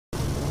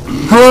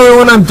Hello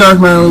everyone, I'm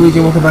Dark Man Luigi,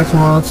 and welcome back to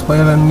my Let's Play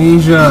of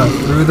Amnesia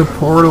Through the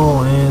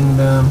Portal, and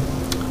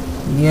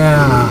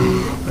yeah,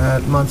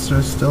 that monster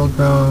is still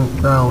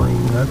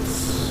growling.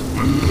 That's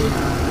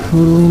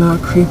totally not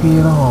creepy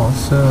at all,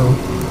 so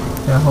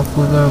yeah,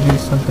 hopefully there'll be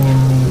something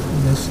in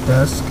this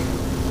desk,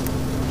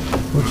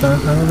 which I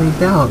highly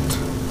doubt.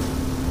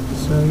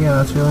 So yeah,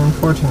 that's really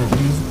unfortunate.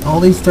 All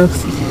these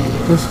discs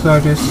are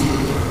just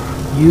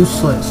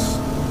useless.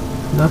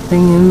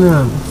 Nothing in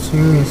them,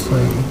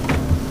 seriously.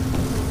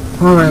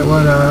 Alright,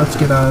 whatever, let's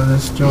get out of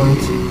this joint.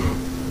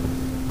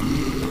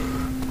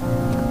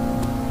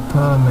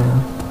 Oh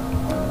man.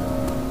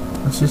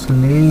 Let's just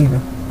leave.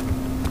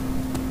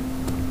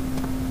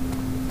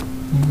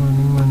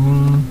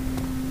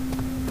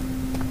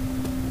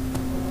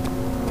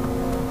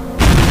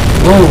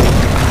 Whoa!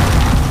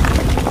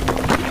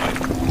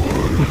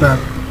 Oh crap.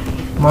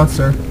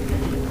 Monster.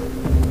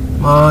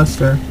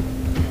 Monster.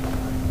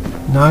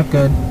 Not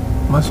good.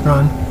 Must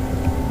run.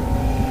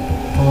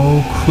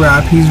 Oh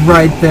crap, he's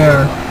right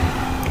there.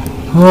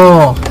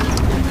 Oh,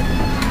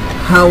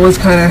 I was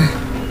kinda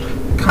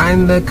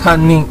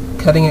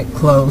cutting it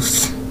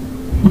close.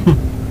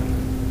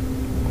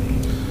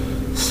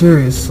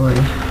 Seriously.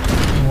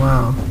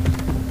 Wow.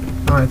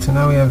 Alright, so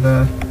now we have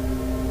the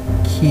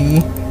key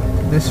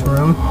to this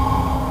room.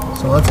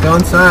 So let's go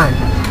inside.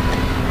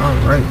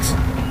 Alright.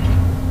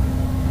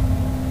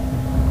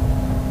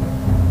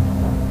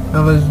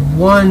 Now there's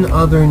one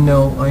other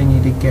note I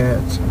need to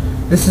get.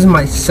 This is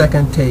my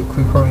second take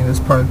recording this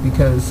part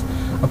because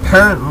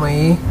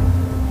apparently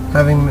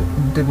having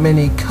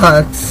many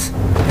cuts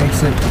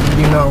makes it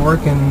do not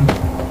work in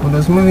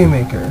Windows Movie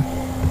Maker.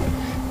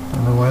 I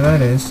don't know why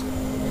that is.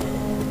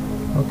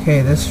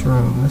 Okay, this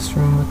room. This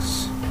room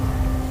looks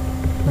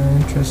very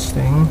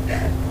interesting.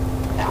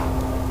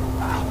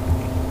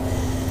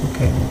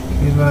 Okay,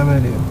 here's what I'm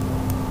gonna do.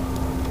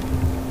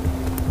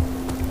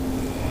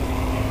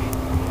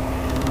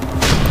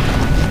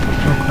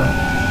 Oh crap.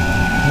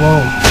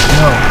 Whoa.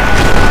 No.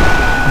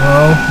 No,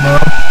 no,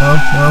 no,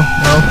 no,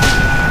 no.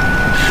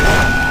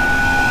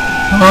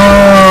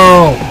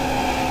 Oh!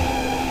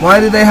 Why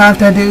did they have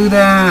to do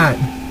that?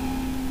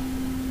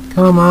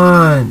 Come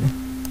on.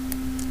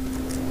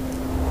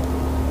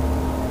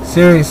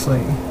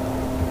 Seriously.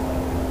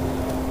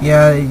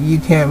 Yeah, you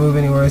can't move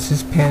anywhere. It's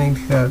just panning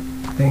through that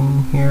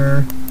thing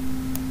here.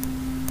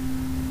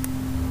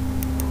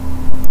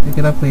 Pick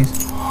it up, please.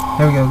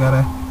 There we go.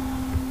 Gotta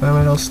find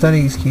my little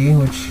studies key,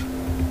 which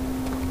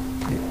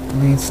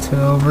leads to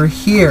over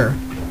here.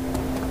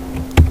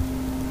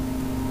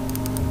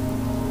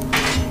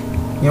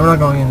 Yeah, we're not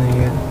going in there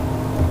yet.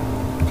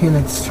 Okay,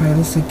 let's try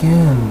this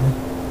again.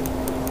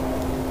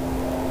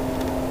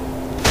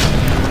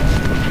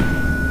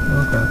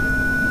 Oh crap.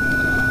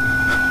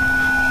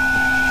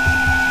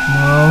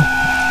 No.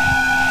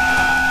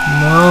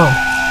 No.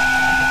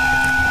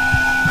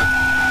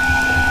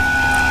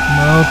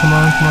 No, come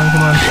on, come on,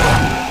 come on.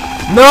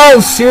 No,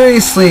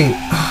 seriously!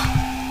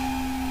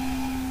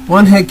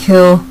 One hit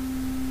kill.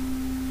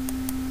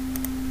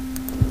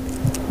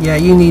 Yeah,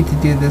 you need to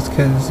do this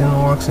because it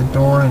unlocks a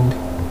door, and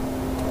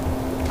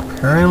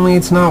apparently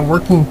it's not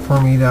working for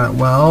me that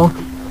well.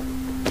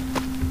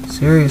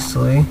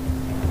 Seriously.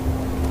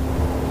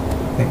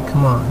 Okay,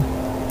 come on.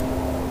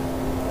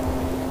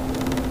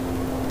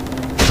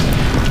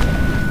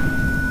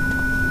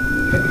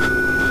 Okay.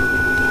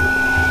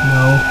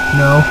 No,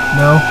 no,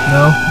 no,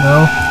 no,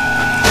 no.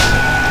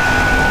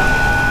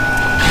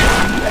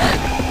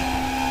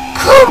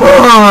 Come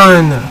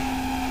on!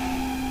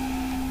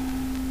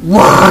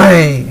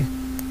 Why?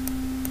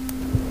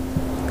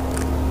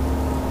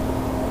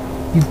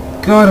 You've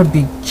gotta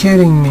be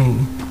kidding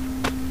me.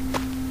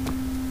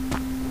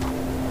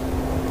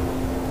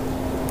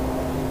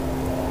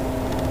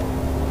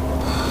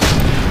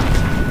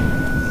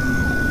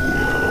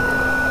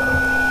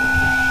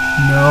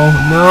 No,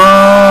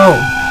 no!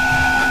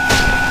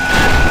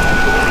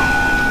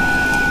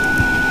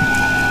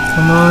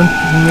 Come on,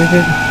 you make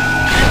it.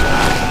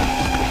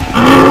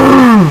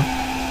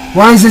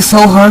 Why is this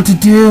so hard to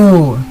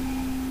do?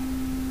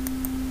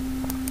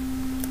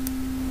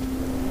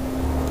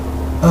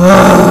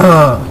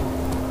 Ugh.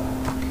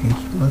 Okay,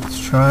 let's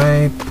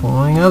try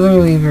pulling other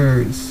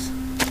levers.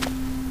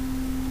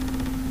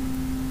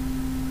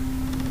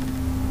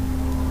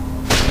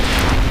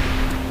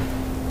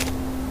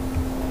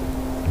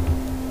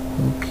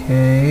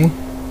 Okay.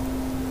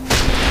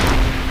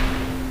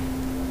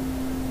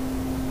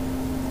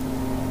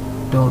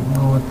 Don't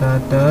know what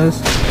that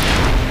does.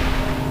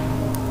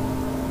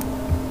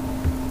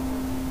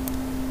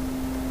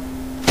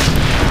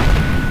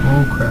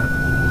 Oh crap.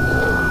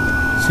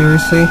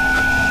 Seriously?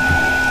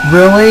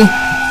 Really?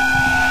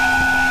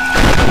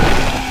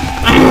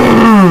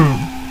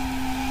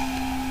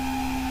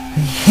 I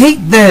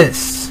hate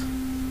this!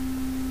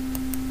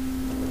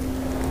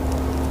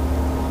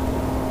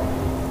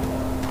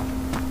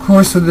 Of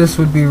course this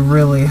would be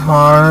really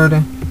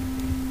hard.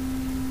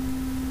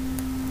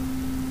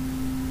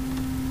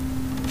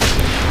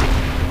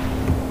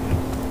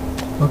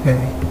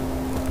 Okay.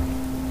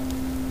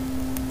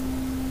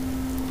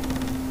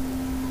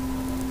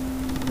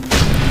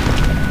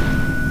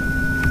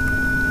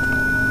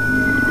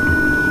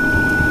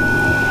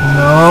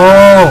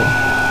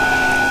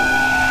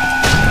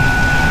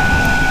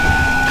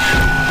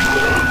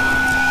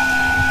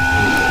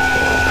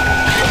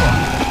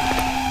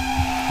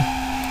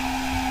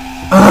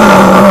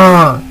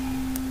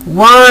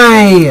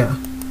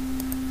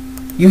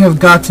 You have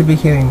got to be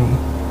kidding me.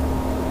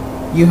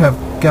 You have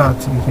got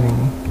to be kidding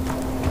me.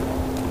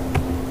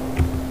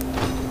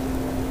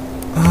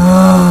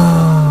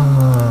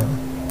 Ah.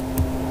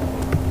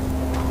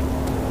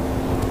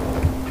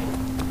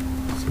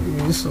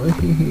 Seriously.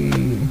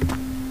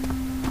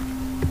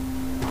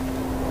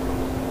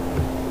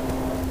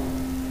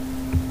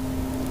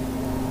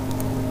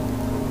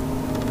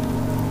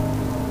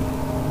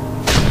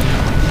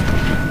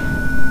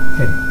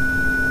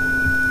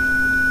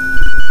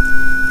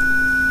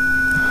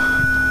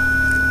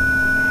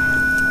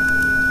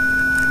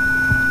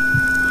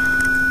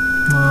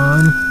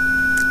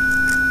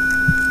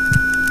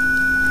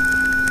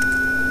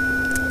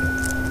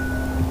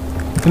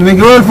 Gonna make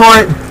a run for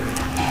it.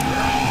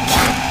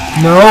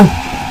 No.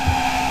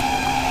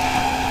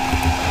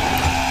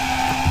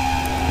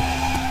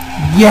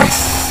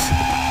 Yes.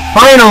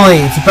 Finally,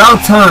 it's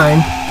about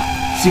time.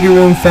 Secret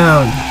room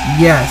found.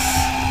 Yes.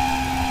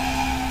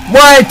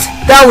 What?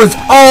 That was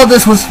all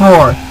this was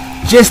for.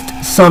 Just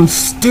some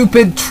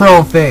stupid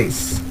troll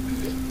face.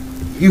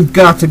 You've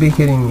got to be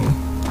kidding me.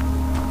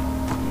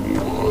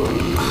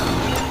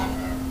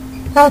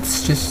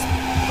 That's just...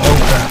 oh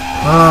crap.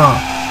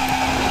 Oh.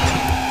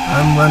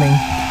 I'm running.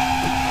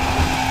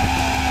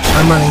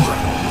 I'm running.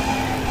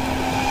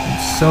 I'm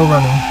so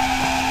running.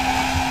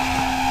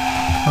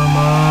 Come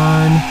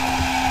on.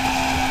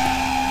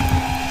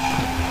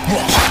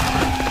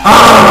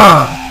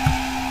 Ah!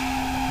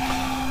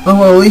 Oh,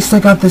 well, at least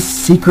I got this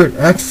secret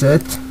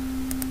exit.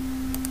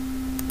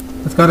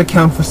 That's gotta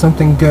count for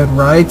something good,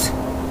 right?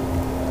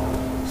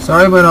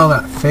 Sorry about all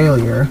that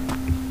failure.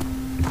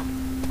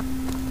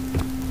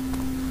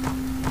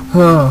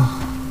 Oh,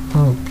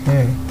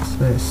 okay. What's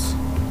this?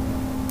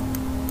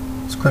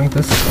 Let's crank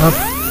this up.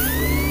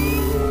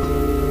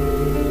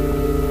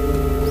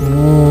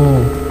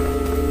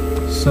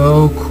 Whoa.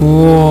 So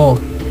cool.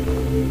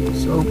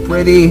 So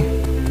pretty.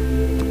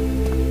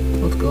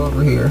 Let's go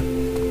over here.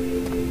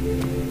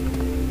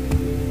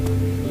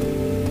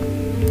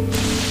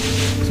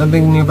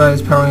 Something nearby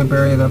is powering a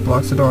barrier that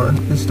blocks the door.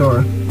 This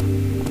door.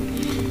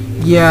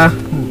 Yeah.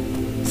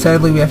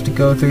 Sadly, we have to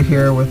go through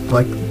here with,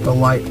 like, the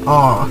light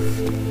off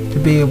to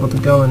be able to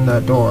go in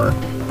that door.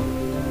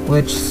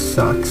 Which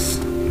sucks.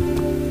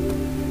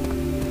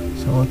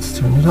 So let's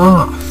turn it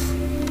off.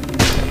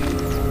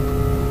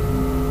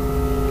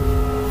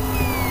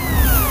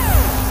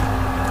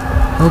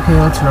 Okay,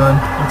 let's run.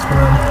 Let's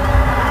run.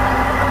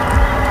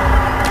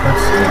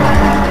 Let's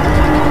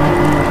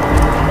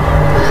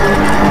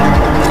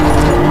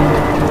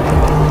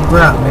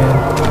crap, man.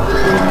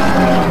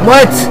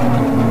 What?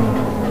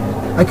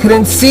 I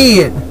couldn't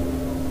see it.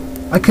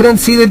 I couldn't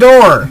see the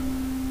door.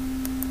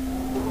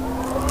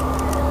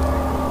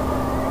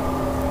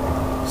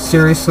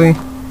 Seriously?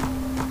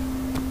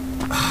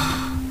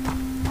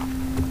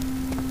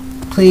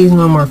 Please,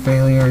 no more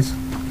failures.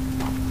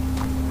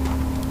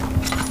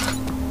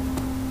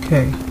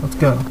 Okay, let's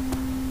go.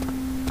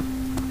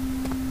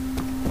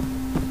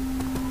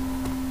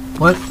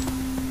 What?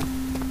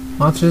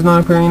 Monster's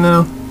not appearing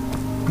now?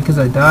 Because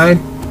I died?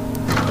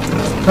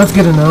 That's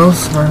good to know.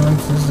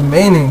 This is the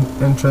main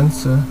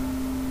entrance.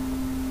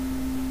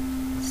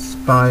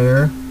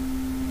 Spire.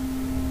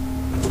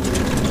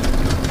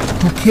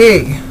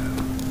 Okay.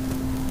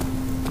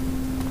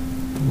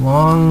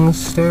 Long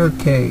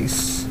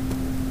staircase.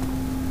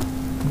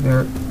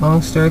 Their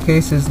long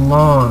staircase is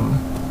long.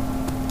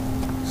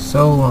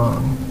 So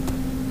long.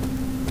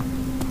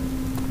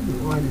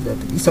 Why does that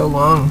have to be so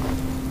long?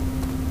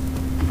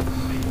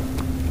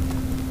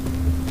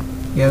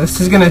 Yeah, this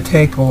is gonna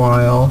take a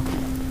while.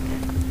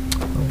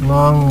 A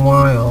long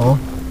while.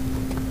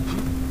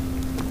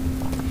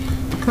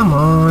 Come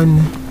on.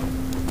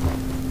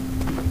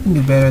 You can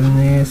do better than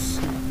this.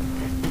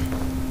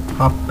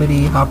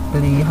 Hoppity,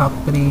 hoppity,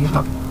 hoppity,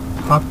 hop,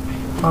 hop,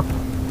 hop,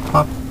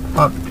 hop,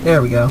 hop.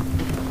 There we go.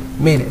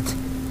 Made it.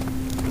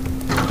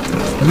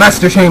 The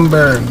Master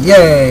Chamber!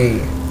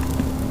 Yay!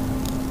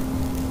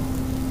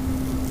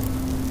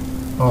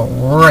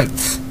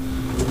 Alright.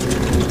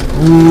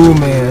 Ooh,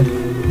 man.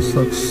 This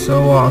looks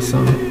so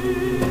awesome.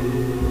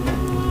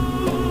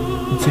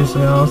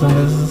 Seriously, how awesome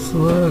does this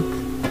look?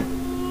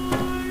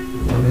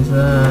 What is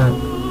that?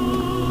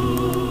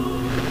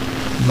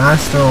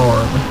 Master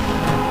Orb.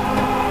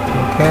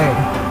 Okay.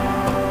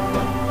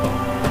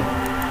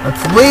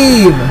 Let's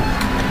leave!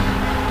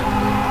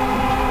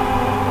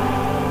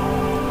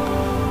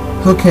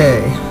 Okay.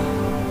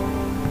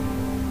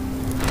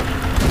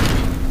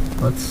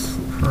 Let's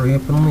hurry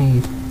up and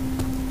leave.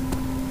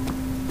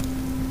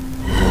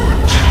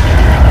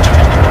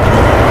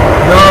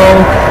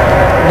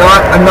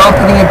 I'm not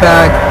putting it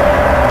back.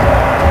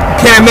 You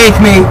can't make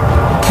me.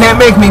 You can't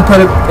make me put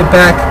it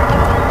back.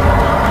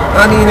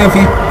 Not even if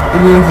you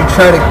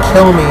try to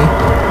kill me.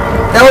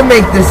 That would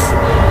make this.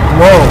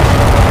 Whoa.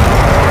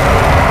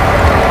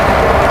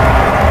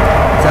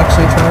 It's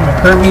actually trying to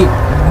hurt me.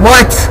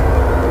 What?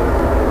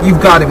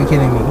 You've got to be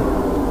kidding me.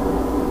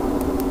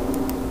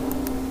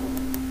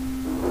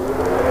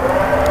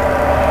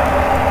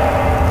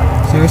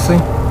 Seriously?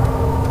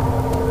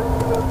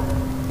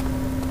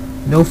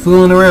 No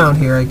fooling around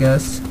here, I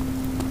guess.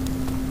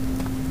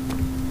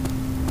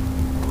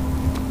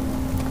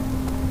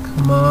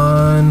 Come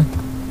on.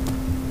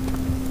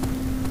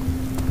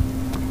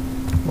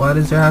 Why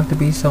does there have to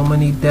be so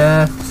many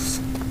deaths?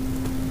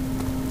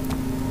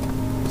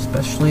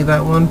 Especially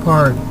that one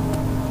part.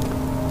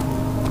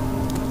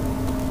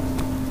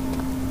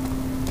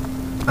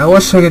 I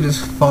wish I could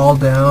just fall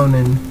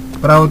down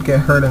but I would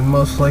get hurt and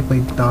most likely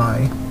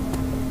die.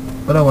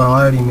 But oh well, I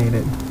already made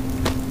it.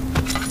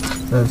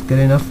 That's good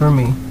enough for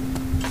me.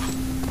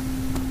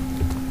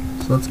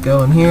 So let's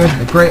go in here to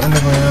the Great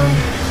Underground.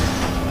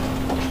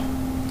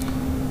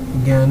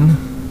 Again.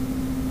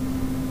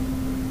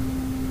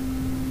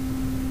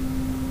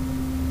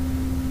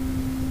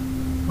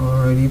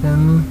 Alrighty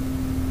then.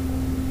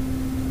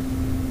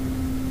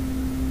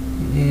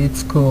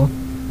 It's cool.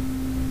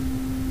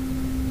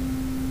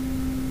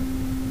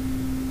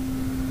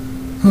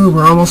 Ooh,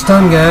 we're almost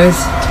done, guys.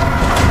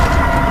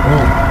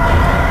 Oh.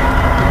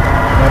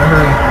 Gotta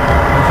hurry.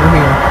 Over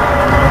here.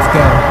 Let's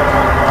go.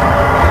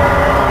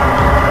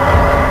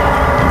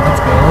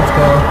 Let's go, let's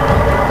go.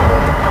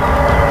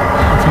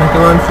 Let's make a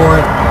run for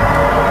it.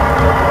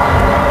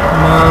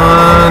 Come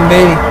on,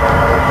 baby.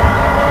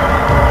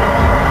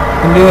 You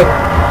can do it.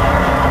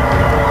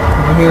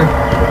 Over here.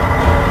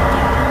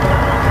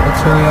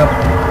 Let's hurry up.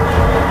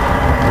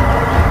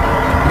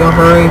 If you don't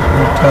hurry,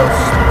 you're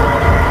toast.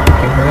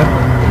 Okay, hurry up and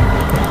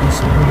put this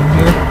in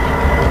here.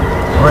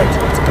 Alright,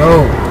 let's go.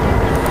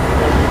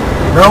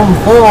 Realm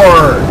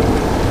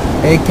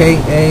 4,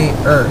 aka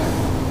Earth.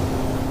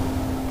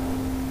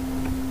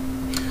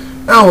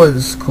 That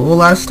was cool.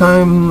 Last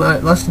time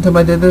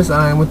I did this,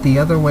 I went the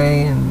other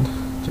way and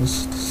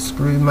just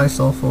screwed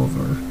myself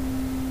over.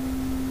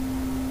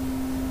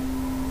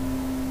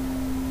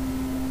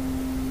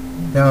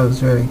 That was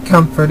very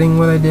comforting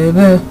what I did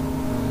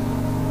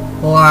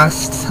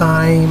last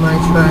time I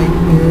tried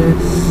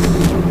this.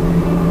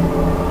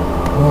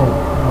 Whoa,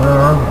 where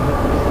are we?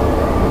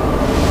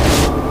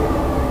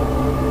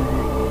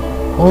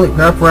 Holy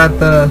crap, we're at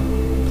the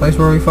place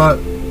where we fought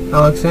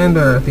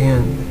Alexander at the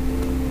end.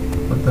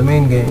 With the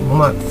main game. Well,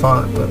 not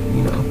fought, but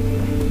you know.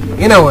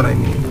 You know what I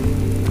mean.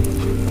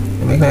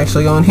 And we can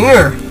actually go in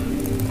here.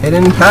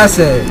 Hidden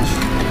passage.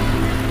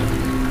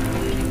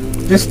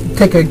 Just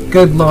take a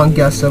good long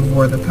guess of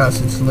where the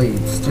passage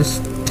leads.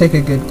 Just take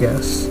a good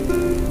guess.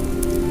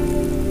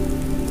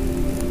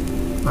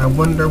 I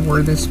wonder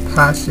where this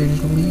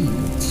passage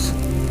leads.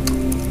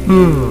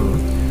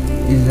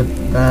 Is it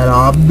that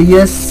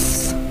obvious?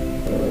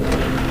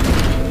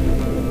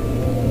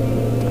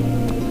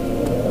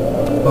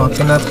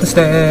 Walking up the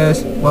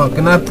stairs,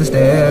 walking up the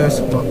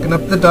stairs, walking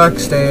up the dark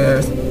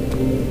stairs.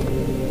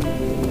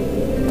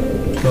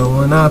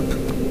 Going up.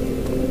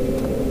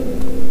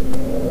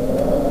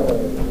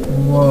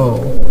 Whoa.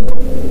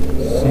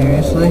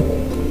 Seriously?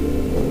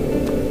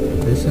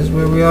 This is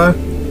where we are?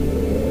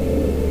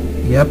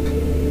 Yep.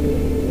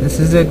 This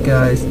is it,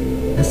 guys.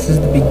 This is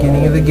the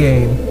beginning of the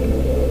game.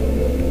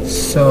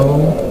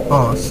 So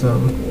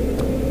awesome.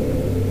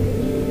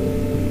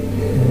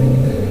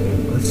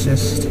 And let's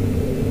just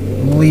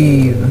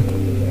leave.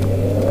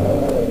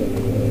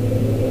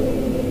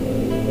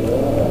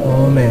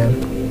 Oh man.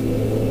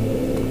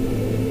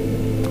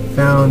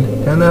 Found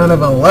 10 out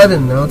of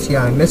 11 notes.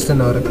 Yeah, I missed a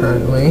note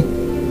apparently.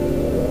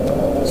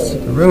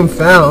 Secret room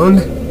found.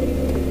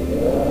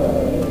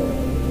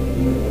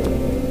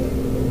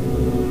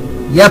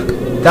 Yep,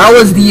 that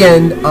was the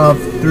end of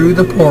Through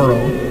the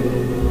Portal.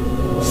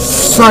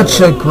 Such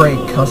a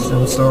great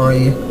custom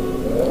story.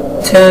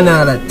 10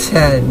 out of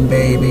 10,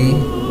 baby.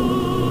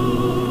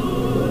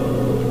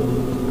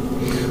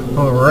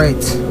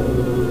 Alright.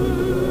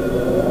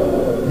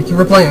 Thank you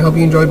for playing. I hope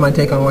you enjoyed my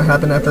take on what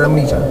happened after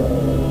Amnesia.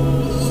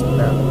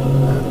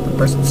 The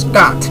person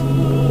Scott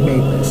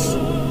made this.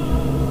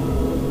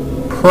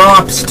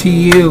 Props to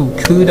you.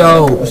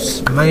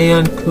 Kudos.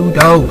 Man,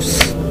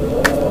 kudos.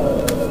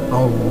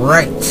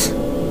 Alright.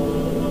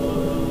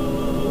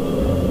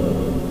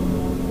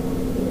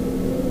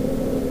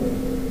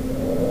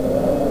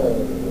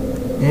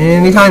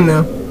 Anytime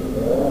now.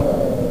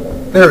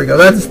 There we go.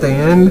 That's the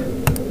end.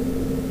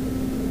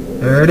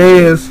 There it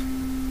is.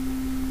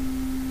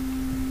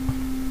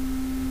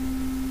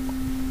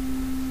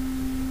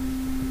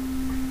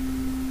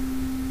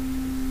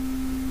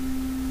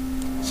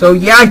 So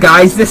yeah,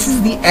 guys, this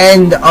is the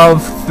end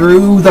of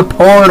Through the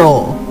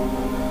Portal.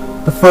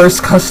 The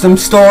first custom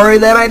story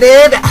that I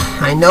did.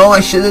 I know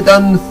I should have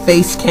done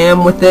face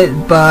cam with it,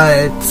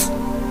 but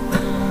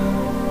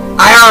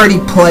I already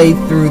played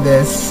through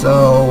this,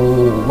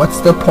 so what's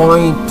the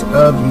point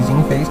of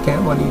using face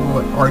cam when you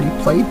already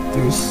played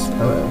through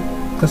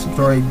custom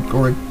story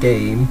or a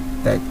game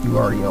that you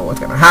already know what's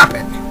gonna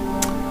happen?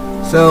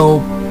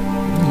 So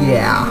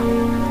yeah,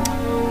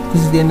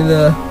 this is the end of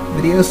the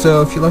video.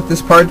 So if you like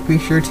this part, be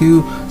sure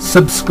to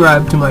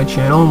subscribe to my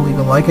channel, leave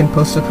a like, and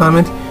post a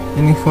comment.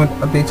 And if you want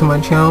updates on my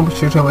channel, be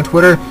sure to check my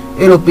Twitter.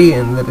 It'll be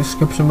in the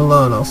description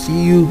below, and I'll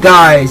see you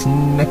guys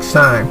next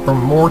time for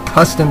more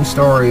custom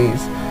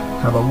stories.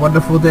 Have a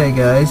wonderful day,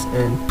 guys,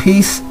 and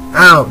peace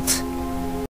out.